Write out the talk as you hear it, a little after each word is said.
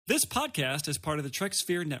This podcast is part of the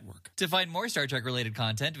TrekSphere Network. To find more Star Trek-related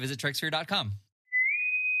content, visit TrekSphere.com. I'm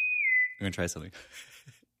going to try something.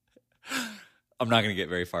 I'm not going to get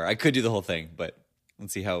very far. I could do the whole thing, but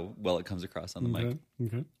let's see how well it comes across on the mic.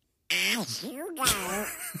 Okay. As you know,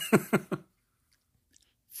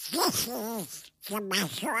 this is the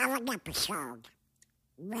Majoran episode,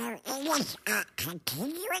 where it is a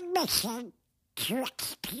continuing mission to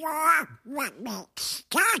explore what makes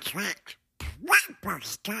Star Trek proper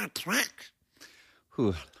Star Trek.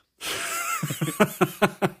 Whew.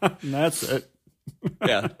 And that's it.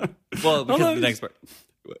 Yeah. Well, because the next part.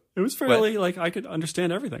 It was fairly, I could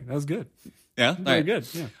understand everything. That was good. Yeah? Very good,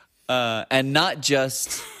 yeah. And not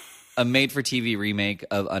just a made-for-TV remake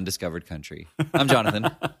of Undiscovered Country. I'm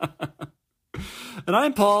Jonathan. And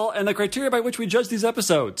I'm Paul, and the criteria by which we judge these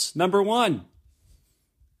episodes. Number 1,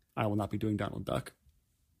 I will not be doing Donald Duck,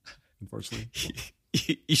 unfortunately.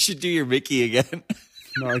 You should do your Mickey again.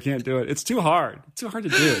 No, I can't do it. It's too hard. It's too hard to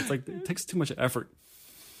do. It's like it takes too much effort.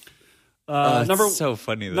 It's so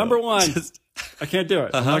funny, though. Number 1, I can't do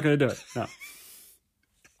it. I'm not going to do it. No.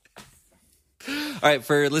 All right,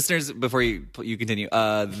 for listeners, before you continue,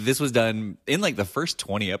 this was done in like the first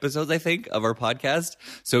 20 episodes, I think, of our podcast.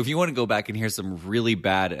 So if you want to go back and hear some really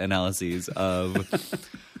bad analyses of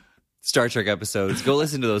Star Trek episodes, go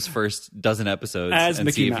listen to those first dozen episodes As and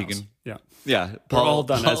Mickey see Mouse. if you can. Yeah. Yeah, We're all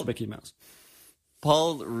done as Mickey Mouse.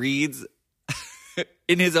 Paul reads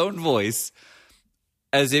in his own voice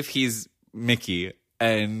as if he's Mickey,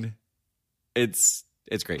 and it's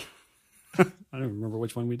great. I don't remember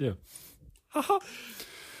which one we do. But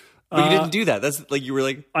you didn't do that. That's like you were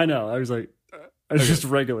like, I know. I was like, it's just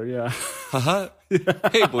regular, yeah. haha.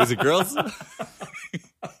 Hey, boys and girls.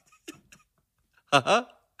 Haha.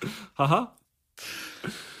 Haha.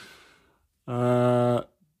 All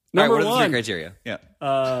Number right, what are the 3 1. criteria?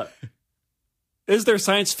 Yeah. Is there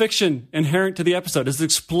science fiction inherent to the episode? Is it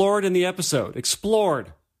explored in the episode?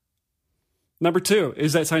 Explored. Number 2,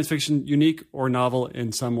 is that science fiction unique or novel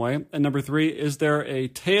in some way? And number 3, is there a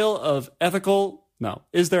tale of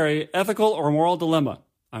is there a ethical or moral dilemma?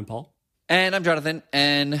 I'm Paul. And I'm Jonathan.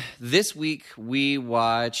 And this week we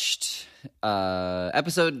watched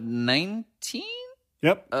episode 19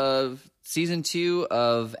 Yep. of season 2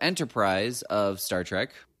 of Enterprise of Star Trek.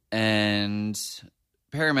 And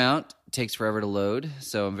Paramount takes forever to load,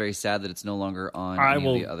 so I'm very sad that it's no longer on any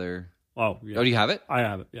of the other... Oh, yeah. Oh, do you have it? I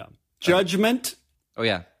have it, yeah. Judgment. Oh,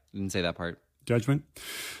 yeah. Didn't say that part. Judgment.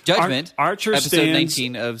 Archer episode stands...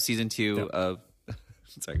 19 of season 2 of...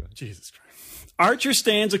 Sorry, go ahead. Jesus Christ. Archer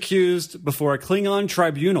stands accused before a Klingon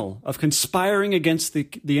tribunal of conspiring against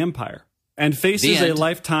the Empire and faces a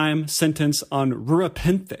lifetime sentence on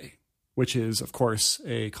Ruapenthe, which is, of course,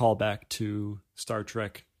 a callback to Star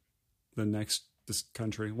Trek, the next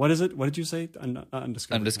country. What is it? What did you say?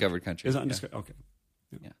 Undiscovered Country. Is it Undiscovered? Yeah. Okay.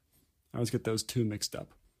 Yeah. I always get those two mixed up.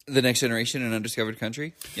 The Next Generation and Undiscovered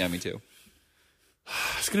Country? Yeah, me too.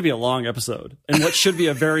 It's going to be a long episode, and what should be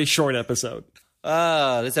a very short episode.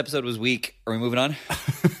 This episode was weak. Are we moving on?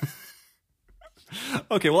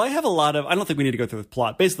 Okay, well, I have a lot of... I don't think we need to go through the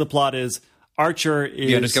plot. Basically, the plot is Archer is...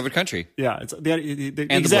 The Undiscovered Country. Yeah, it's And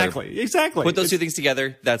exactly. Put those two things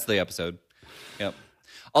together, that's the episode. Yep.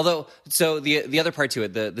 Although, so the other part to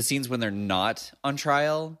it, the scenes when they're not on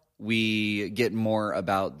trial, we get more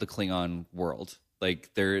about the Klingon world.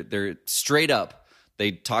 Like they're straight up.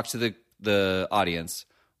 They talk to the audience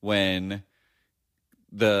when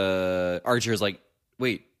the Archer is like,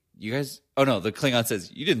 "Wait, you guys? Oh no!" The Klingon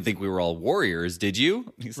says, "You didn't think we were all warriors, did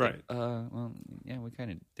you?" And he's right. Like, well, yeah, we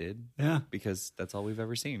kind of did. Yeah, because that's all we've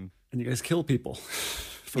ever seen. And you guys kill people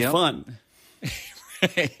for fun,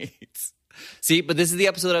 right? See, but this is the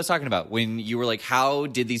episode that I was talking about when you were like, "How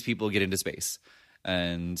did these people get into space?"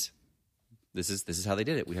 And this is how they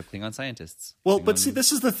did it. We have Klingon scientists. Well, but see,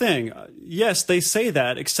 this is the thing. Yes, they say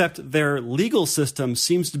that, except their legal system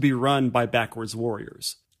seems to be run by backwards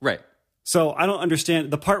warriors. Right. So I don't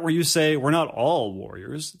understand the part where you say we're not all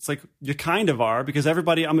warriors. It's like you kind of are, because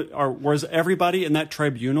everybody was everybody in that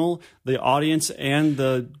tribunal, the audience and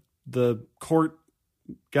the court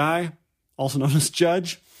guy, also known as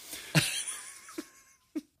judge.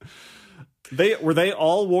 Were they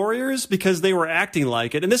all warriors? Because they were acting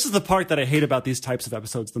like it. And this is the part that I hate about these types of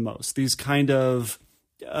episodes the most. These kind of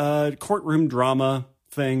courtroom drama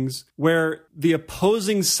things where the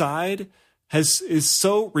opposing side is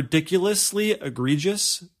so ridiculously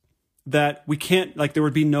egregious that we can't, like, there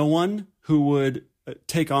would be no one who would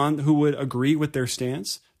who would agree with their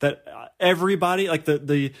stance. That everybody, like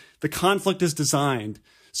the conflict is designed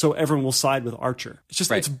so everyone will side with Archer. It's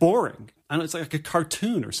just, It's boring. I don't know, it's like a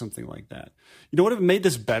cartoon or something like that. You know what would have made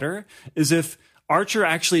this better is if Archer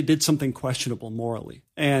actually did something questionable morally.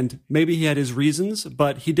 And maybe he had his reasons,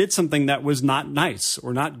 but he did something that was not nice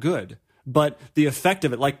or not good. But the effect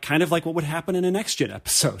of it, like kind of like what would happen in a Next Gen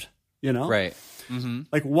episode, you know? Right. Mm-hmm.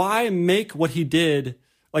 Like, why make what he did?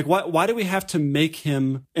 Like, why do we have to make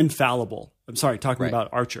him infallible? I'm sorry, talking about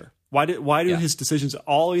Archer. Why do his decisions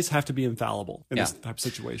always have to be infallible in this type of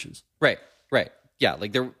situations? Right. Yeah,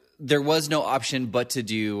 like there was no option but to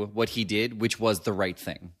do what he did, which was the right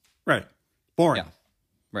thing. Right. Boring. Yeah.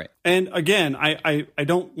 Right. And again, I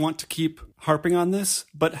don't want to keep harping on this,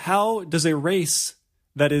 but how does a race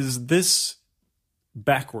that is this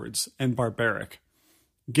backwards and barbaric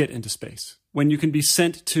get into space when you can be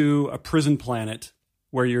sent to a prison planet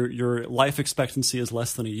where your life expectancy is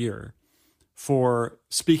less than a year for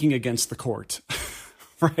speaking against the court?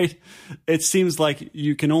 Right? It seems like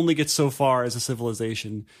you can only get so far as a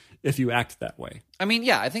civilization if you act that way. I mean,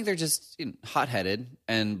 yeah, I think they're just hot-headed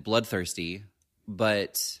and bloodthirsty,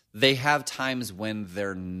 but they have times when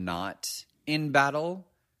they're not in battle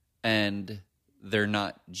and they're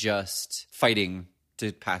not just fighting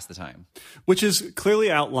to pass the time. Which is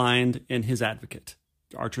clearly outlined in his advocate,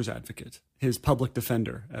 Archer's advocate, his public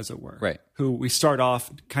defender, as it were. Right. Who we start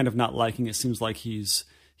off kind of not liking. It seems like he's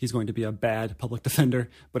going to be a bad public defender,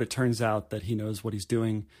 but it turns out that he knows what he's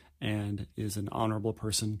doing and is an honorable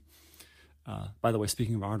person. By the way,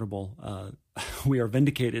 speaking of honorable, we are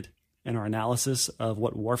vindicated in our analysis of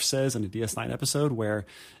what Worf says in a DS9 episode, where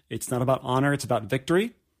it's not about honor, it's about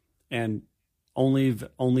victory, and only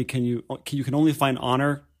you can only find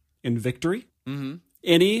honor in victory. Mm-hmm.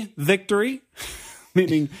 Any victory,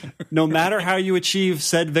 meaning no matter how you achieve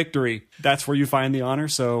said victory, that's where you find the honor.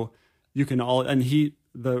 So you can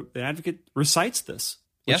the advocate recites this,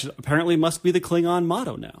 which apparently must be the Klingon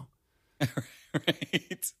motto now.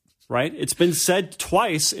 Right? It's been said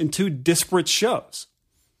twice in two disparate shows.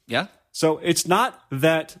 Yeah. So it's not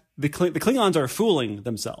that the Klingons are fooling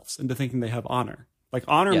themselves into thinking they have honor. Like,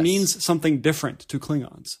 honor means something different to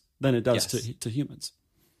Klingons than it does to humans.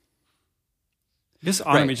 I guess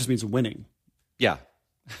honor just means winning. Yeah.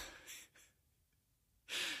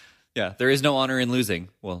 Yeah, there is no honor in losing.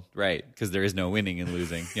 Well, right, because there is no winning in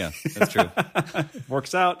losing. Yeah, that's true.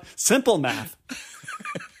 Works out. Simple math.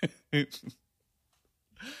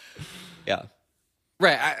 Yeah.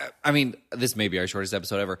 Right. I mean, this may be our shortest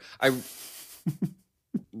episode ever.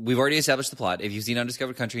 We've already established the plot. If you've seen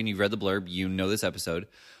Undiscovered Country and you've read the blurb, you know this episode.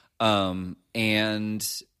 And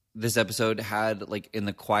this episode had, like, in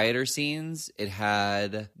the quieter scenes, it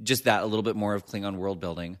had just that, a little bit more of Klingon world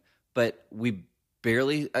building. But we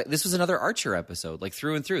barely this was another Archer episode, like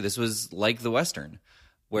through and through. This was like the Western,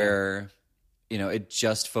 where it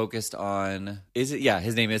just focused on his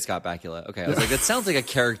name is Scott Bakula. Okay, I was like, that sounds like a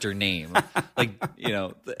character name. Like,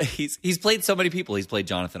 he's played so many people. He's played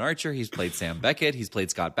Jonathan Archer, he's played Sam Beckett, he's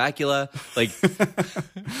played Scott Bakula. Like,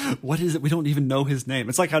 what is it? We don't even know his name.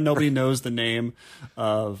 It's like how nobody knows the name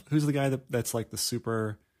of who's the guy that's like the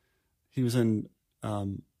super. He was in.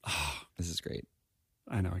 This is great.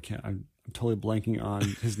 I know I can't. I'm totally blanking on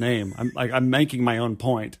his name. I'm making my own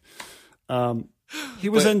point. He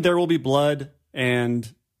was in There Will Be Blood, and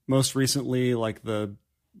most recently, like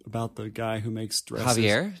about the guy who makes dresses.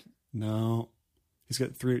 Javier? No, he's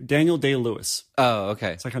got Daniel Day-Lewis. Oh,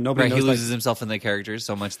 okay. It's like how nobody knows. He loses himself in the characters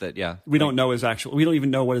so much that we don't know his actual. We don't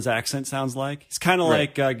even know what his accent sounds like. He's kind of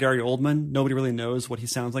like Gary Oldman. Nobody really knows what he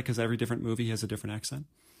sounds like because every different movie has a different accent.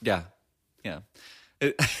 Yeah.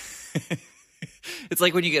 It's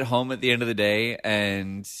like when you get home at the end of the day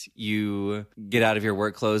and you get out of your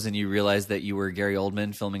work clothes and you realize that you were Gary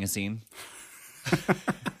Oldman filming a scene.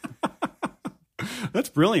 That's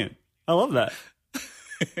brilliant. I love that.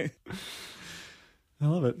 I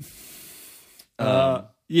love it.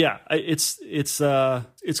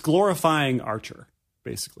 It's glorifying Archer,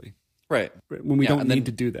 basically. Right. When we don't need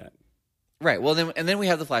to do that. Right. Well, then we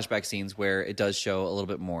have the flashback scenes where it does show a little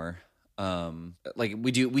bit more. Like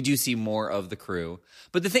we do see more of the crew.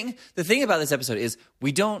 But the thing about this episode is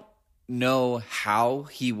we don't know how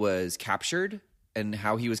he was captured and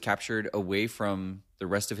how he was captured away from the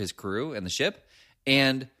rest of his crew and the ship.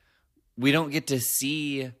 And we don't get to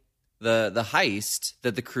see the heist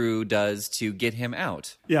that the crew does to get him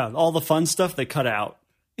out. Yeah, all the fun stuff they cut out.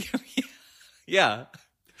 Yeah.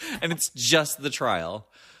 And it's just the trial.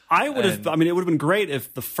 It would have been great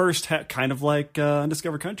if the first kind of like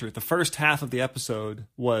Undiscovered Country. The first half of the episode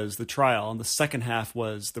was the trial, and the second half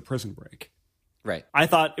was the prison break. Right. I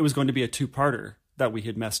thought it was going to be a two-parter that we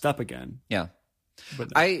had messed up again. Yeah. But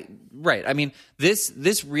right. I mean,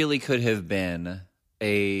 this really could have been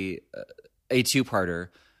a two-parter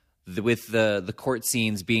with the court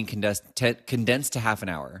scenes being condensed to half an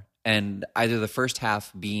hour, and either the first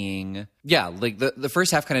half being like the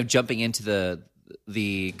first half kind of jumping into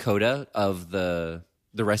the coda of the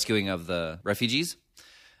rescuing of the refugees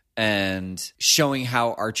and showing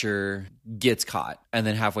how Archer gets caught, and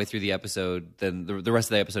then halfway through the episode, then the rest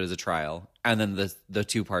of the episode is a trial, and then the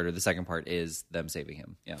two-part, the second part, is them saving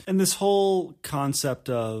him. Yeah. And this whole concept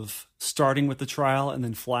of starting with the trial and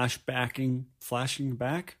then flashbacking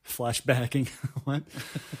what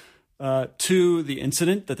to the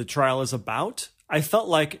incident that the trial is about. I felt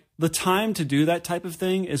like the time to do that type of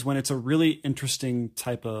thing is when it's a really interesting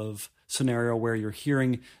type of scenario where you're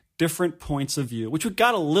hearing different points of view, which we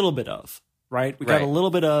got a little bit of, right? We got a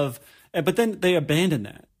little bit of, but then they abandoned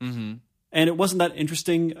that. Mm-hmm. And it wasn't that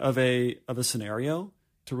interesting of a scenario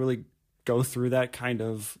to really go through that kind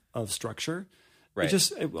of structure. Right.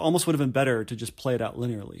 It almost would have been better to just play it out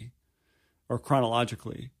linearly or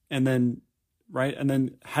chronologically, and then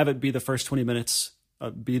have it be the first 20 minutes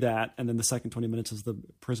be that, and then the second 20 minutes is the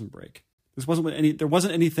prison break. There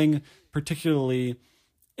wasn't anything particularly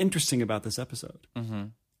interesting about this episode. Mm-hmm.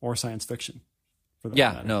 Or science fiction. For that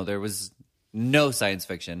matter. No, there was no science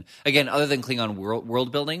fiction. Again, other than Klingon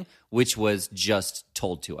world building, which was just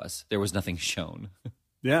told to us. There was nothing shown.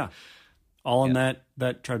 Yeah. All in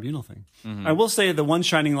that tribunal thing. Mm-hmm. I will say the one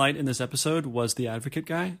shining light in this episode was the advocate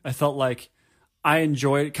guy. I felt like I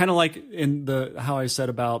enjoyed, kind of like in how I said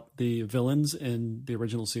about the villains in the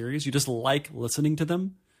original series. You just like listening to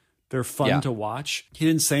them. They're fun to watch. He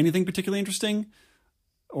didn't say anything particularly interesting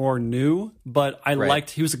or new, but I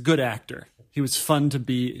liked, he was a good actor. He was fun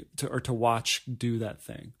to watch do that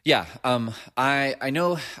thing. Yeah. I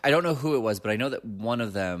don't know who it was, but I know that one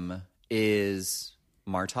of them is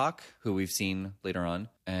Martok, who we've seen later on.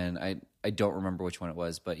 And I don't remember which one it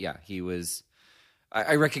was, but yeah, he was,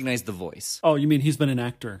 I recognized the voice. Oh, you mean he's been an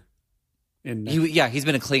actor in? He's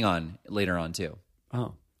been a Klingon later on too.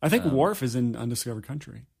 Oh, I think Worf is in Undiscovered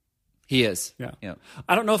Country. He is. Yeah.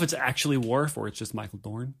 I don't know if it's actually Worf or it's just Michael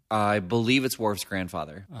Dorn. I believe it's Worf's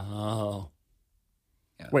grandfather. Oh.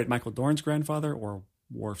 Yeah. Wait, Michael Dorn's grandfather or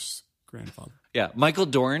Worf's grandfather? Yeah, Michael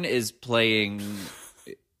Dorn is playing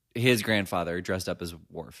his grandfather dressed up as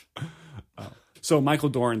Worf. Oh. So Michael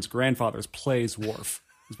Dorn's grandfather plays Worf,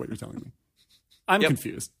 is what you're telling me. I'm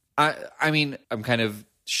confused. I mean, I'm kind of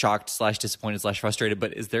shocked / disappointed / frustrated,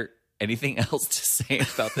 but is there anything else to say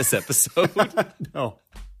about this episode? No.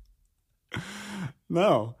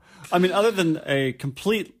 I mean, other than a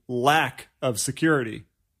complete lack of security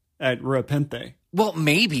at Ruapente. Well,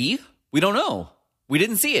 maybe. We don't know. We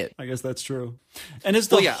didn't see it. I guess that's true. And is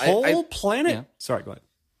the whole planet... Yeah. Sorry, go ahead.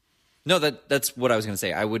 No, that's what I was going to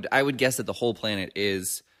say. I would guess that the whole planet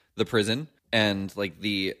is the prison, and like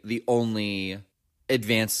the only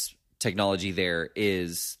advanced technology there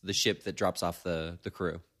is the ship that drops off the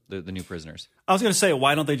crew, the new prisoners. I was going to say,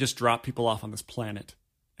 why don't they just drop people off on this planet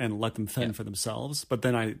and let them fend for themselves? But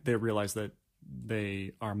then they realize that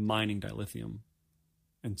they are mining dilithium,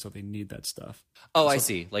 and so they need that stuff. Oh, I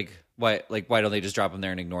see. Why don't they just drop them there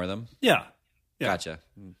and ignore them? Yeah. Gotcha.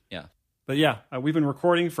 Yeah. But yeah, we've been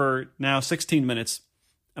recording for now 16 minutes,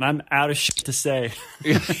 and I'm out of shit to say.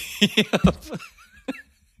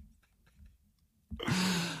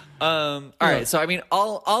 All right. So I mean,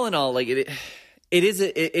 all in all, like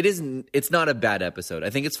it's not a bad episode.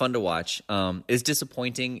 I think it's fun to watch. It's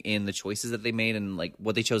disappointing in the choices that they made and like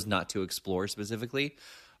what they chose not to explore specifically.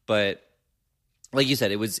 But like you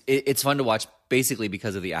said, it's fun to watch basically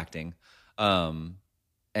because of the acting. And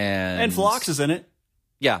Phlox is in it.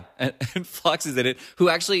 Yeah, and Phlox is in it, who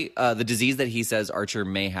actually, the disease that he says Archer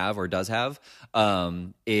may have or does have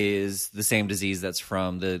is the same disease that's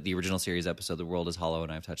from the original series episode, The World is Hollow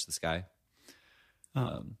and I've Touched the Sky.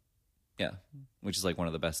 Yeah, which is like one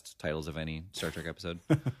of the best titles of any Star Trek episode.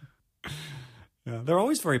 Yeah, they're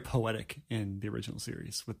always very poetic in the original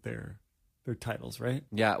series with their titles, right?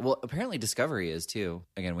 Yeah, well, apparently Discovery is too.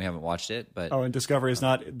 Again, we haven't watched it, but... Oh, and Discovery is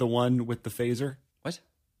not the one with the phaser? What?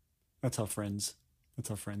 That's how Friends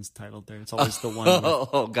titled there. It's always the one.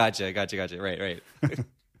 Oh, gotcha. Right.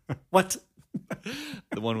 What?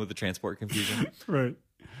 The one with the transport confusion. Right.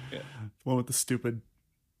 Yeah. The one with the stupid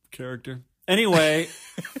character. Anyway.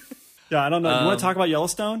 Yeah, I don't know. You want to talk about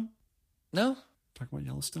Yellowstone? No. Talk about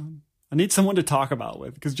Yellowstone? I need someone to talk about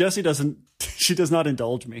with because Jessie she does not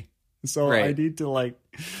indulge me. So right. I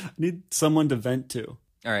need someone to vent to.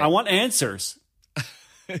 All right. I want answers.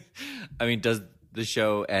 I mean, does the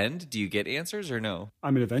show end? Do you get answers or no?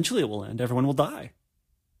 I mean, eventually it will end. Everyone will die.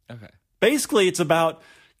 Okay. Basically, it's about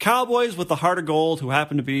cowboys with the heart of gold who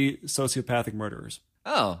happen to be sociopathic murderers.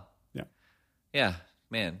 Oh. Yeah. Yeah.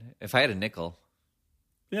 Man, if I had a nickel,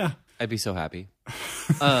 yeah, I'd be so happy.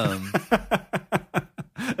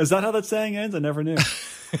 Is that how that saying ends? I never knew.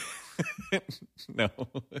 No.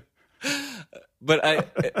 But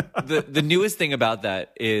the newest thing about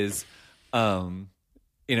that is,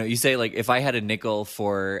 you say like, if I had a nickel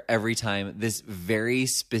for every time this very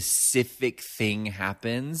specific thing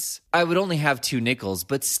happens, I would only have 2 nickels.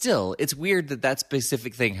 But still, it's weird that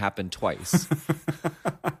specific thing happened twice.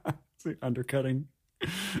 It's like undercutting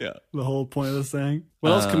Yeah. the whole point of the saying.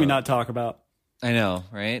 What else can we not talk about? I know,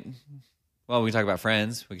 right? Well, we can talk about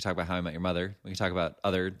Friends. We can talk about How I Met Your Mother. We can talk about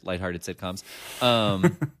other lighthearted sitcoms.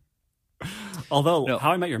 Although, no.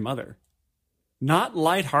 How I Met Your Mother, not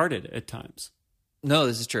lighthearted at times. No,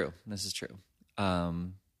 this is true. But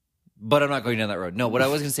I'm not going down that road. No, what I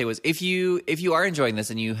was going to say was, if you are enjoying this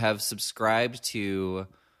and you have subscribed to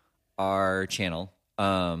our channel,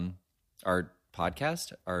 our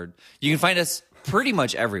podcast, you can find us pretty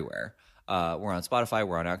much everywhere. We're on Spotify,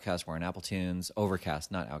 we're on Outcast, we're on Apple Tunes,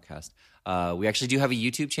 Overcast, not Outcast. We actually do have a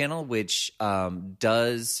YouTube channel, which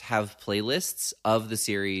does have playlists of the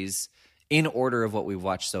series in order of what we've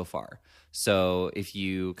watched so far. So if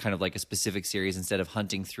you kind of like a specific series, instead of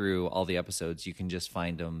hunting through all the episodes, you can just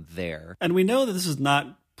find them there. And we know that this is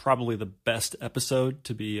not probably the best episode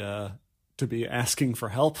to be asking for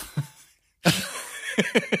help.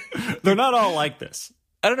 They're not all like this.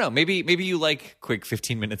 I don't know. Maybe you like quick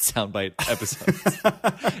 15-minute soundbite episodes.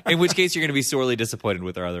 In which case, you're going to be sorely disappointed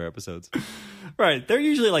with our other episodes. Right. They're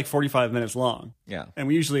usually like 45 minutes long. Yeah. And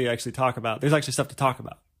we usually actually talk about, there's actually stuff to talk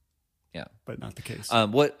about. Yeah. But not the case.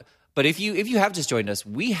 But if you have just joined us,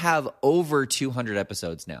 we have over 200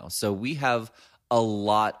 episodes now. So we have a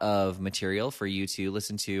lot of material for you to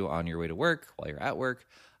listen to on your way to work, while you're at work.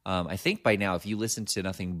 I think by now, if you listen to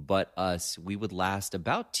nothing but us, we would last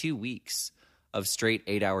about 2 weeks of straight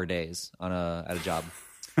 8-hour days at a job.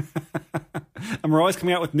 And we're always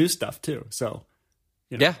coming out with new stuff too. So,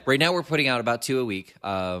 Yeah, right now we're putting out about 2 a week.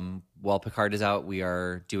 While Picard is out, we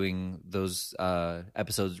are doing those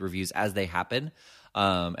episodes reviews as they happen.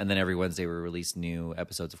 And then every Wednesday we release new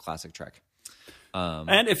episodes of Classic Trek.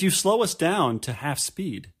 And if you slow us down to half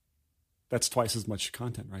speed, that's twice as much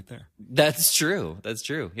content right there. That's true.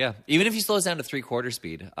 Yeah. Even if you slow us down to 3/4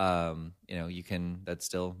 speed, you can, that's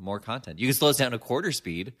still more content. You can slow us down to quarter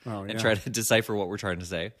speed and try to decipher what we're trying to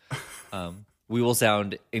say. We will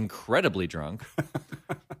sound incredibly drunk.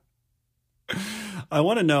 I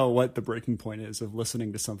want to know what the breaking point is of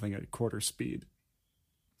listening to something at quarter speed.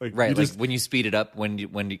 Like when you speed it up, when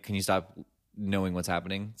can you stop knowing what's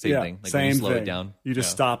happening? Same thing. Like same when you slow thing. it down. You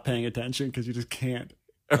just stop paying attention because you just can't.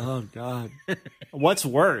 Oh, God. What's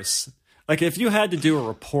worse? Like if you had to do a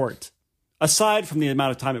report, aside from the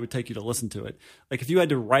amount of time it would take you to listen to it, like if you had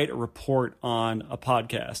to write a report on a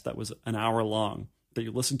podcast that was an hour long that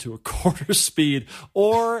you listen to at quarter speed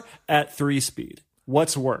or at 3 speed,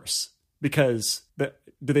 what's worse? Because do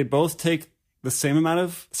they both take the same amount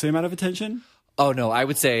of attention? Oh no, I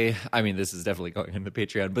would say, this is definitely going into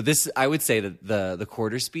Patreon, but I would say that the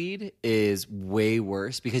quarter speed is way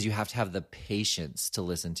worse because you have to have the patience to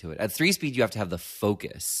listen to it. At 3 speed, you have to have the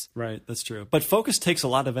focus. Right, that's true. But focus takes a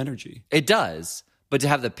lot of energy. It does, but to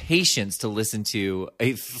have the patience to listen to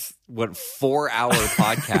a 4-hour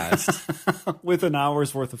podcast with an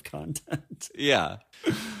hour's worth of content. Yeah.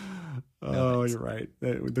 Oh, you're right.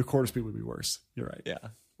 The quarter speed would be worse. You're right. Yeah,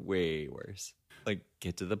 way worse. Like,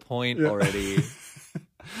 get to the point already.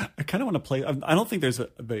 I kind of want to play. I don't think there's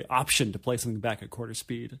the option to play something back at quarter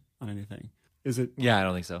speed on anything. Is it? Yeah, I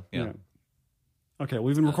don't think so. Yeah. Okay,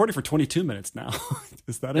 we've been recording for 22 minutes now.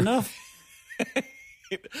 Is that enough?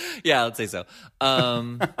 Yeah, let's say so.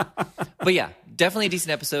 But yeah, definitely a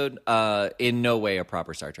decent episode. In no way a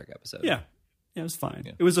proper Star Trek episode. Yeah, it was fine.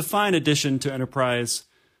 Yeah. It was a fine addition to Enterprise,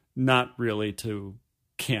 not really to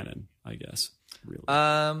canon, I guess. Really.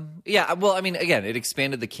 Yeah. Well, again, it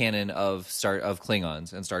expanded the canon of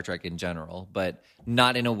Klingons and Star Trek in general, but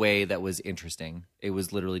not in a way that was interesting. It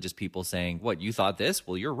was literally just people saying, "What, you thought this?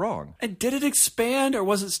 Well, you're wrong." And did it expand, or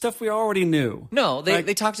was it stuff we already knew? No,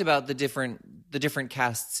 they talked about the different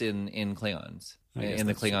castes in Klingons in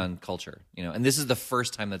the Klingon culture, and this is the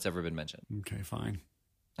first time that's ever been mentioned. Okay, fine.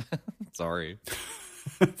 Sorry.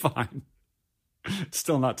 Fine.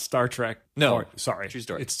 Still not Star Trek. No, sorry. True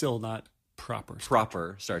story. It's still not proper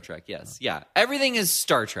Star Trek, yes. Yeah. Everything is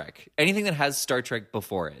Star Trek. Anything that has Star Trek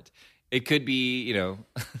before it. It could be,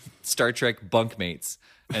 Star Trek bunkmates,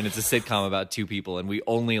 and it's a sitcom about 2 people, and we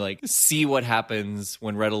only see what happens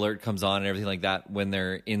when Red Alert comes on and everything like that when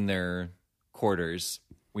they're in their quarters.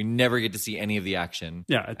 We never get to see any of the action.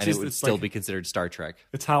 Yeah, and it would still be considered Star Trek.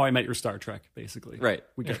 It's How I Met Your Star Trek, basically. Right.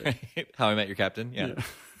 We get it. How I Met Your Captain. Yeah.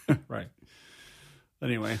 Right.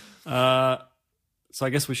 Anyway, so I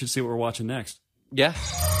guess we should see what we're watching next. Yeah.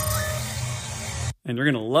 And you're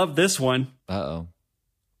going to love this one. Uh-oh.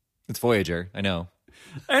 It's Voyager. I know.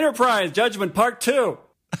 Enterprise Judgment Part 2.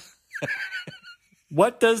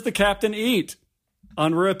 What does the captain eat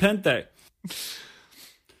on Ruapente?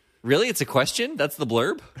 Really? It's a question? That's the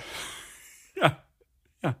blurb? Yeah.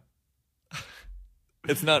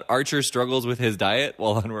 It's not Archer struggles with his diet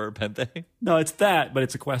while on Ruapente? No, it's that, but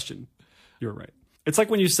it's a question. You're right. It's like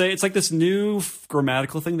when you say, it's like this new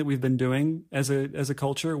grammatical thing that we've been doing as a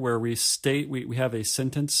culture where we have a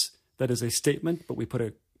sentence that is a statement, but we put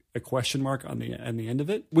a question mark on the end of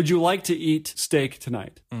it. Would you like to eat steak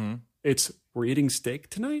tonight? Mm-hmm. It's, we're eating steak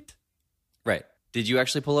tonight? Right. Did you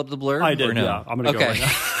actually pull up the blurb? I did, or no? yeah. I'm going to go right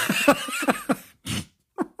now.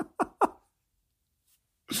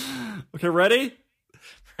 Okay, ready?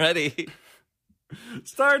 Ready.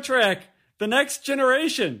 Star Trek, The Next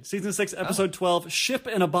Generation, Season 6, Episode 12, Ship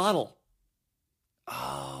in a Bottle.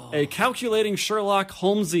 Oh. A calculating Sherlock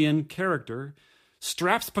Holmesian character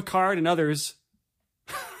straps Picard and others...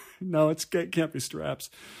 No, it can't be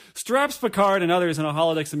straps. Straps Picard and others in a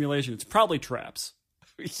holodeck simulation. It's probably traps.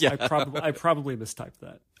 Yeah. I probably mistyped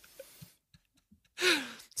that.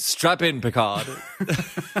 Strap in, Picard.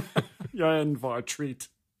 You're in for a treat.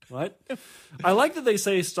 What? I like that they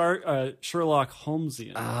say Sherlock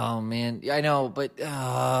Holmesian. Oh, man. Yeah, I know, but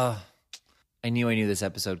I knew this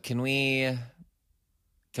episode. Can we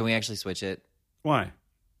actually switch it? Why?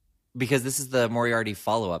 Because this is the Moriarty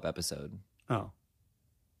follow-up episode. Oh.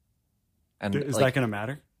 And Is that going to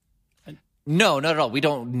matter? No, not at all. We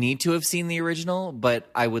don't need to have seen the original, but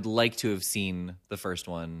I would like to have seen the first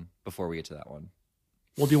one before we get to that one.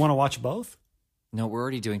 Well, do you want to watch both? No, we're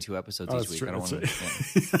already doing 2 episodes each week. True, I don't want to.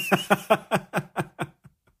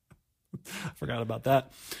 Forgot about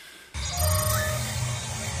that.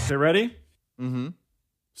 Okay, ready? Mm-hmm.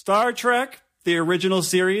 Star Trek, the original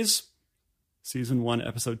series, Season 1,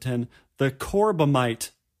 Episode 10, The Corbomite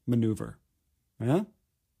Maneuver. Yeah?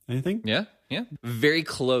 Anything? Yeah. Very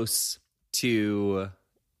close to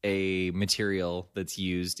a material that's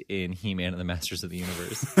used in He-Man and the Masters of the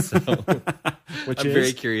Universe. So Which I'm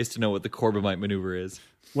very curious to know what the Corbomite maneuver is.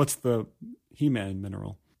 What's the He-Man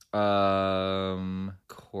mineral?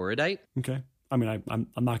 Cordite? Okay. I mean, I'm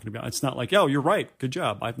not going to be. It's not like, oh, you're right. Good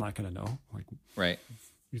job. I'm not going to know. Like, right.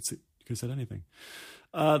 You could have said anything.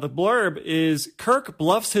 The blurb is Kirk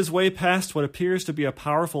bluffs his way past what appears to be a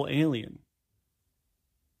powerful alien.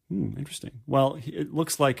 Interesting. Well, it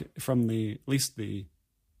looks like from at least the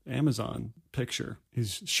Amazon picture,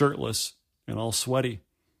 he's shirtless and all sweaty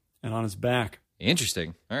and on his back.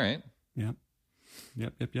 Interesting. All right. Yep.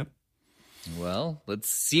 Well, let's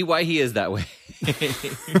see why he is that way.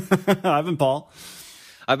 I've been Paul.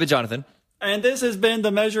 I've been Jonathan. And this has been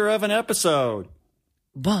The Measure of an Episode.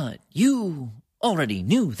 But you already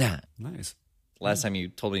knew that. Nice. Last time you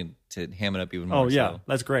told me to ham it up even more. Oh, yeah. So.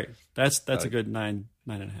 That's great. That's a good 9.5.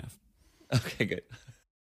 Okay, good.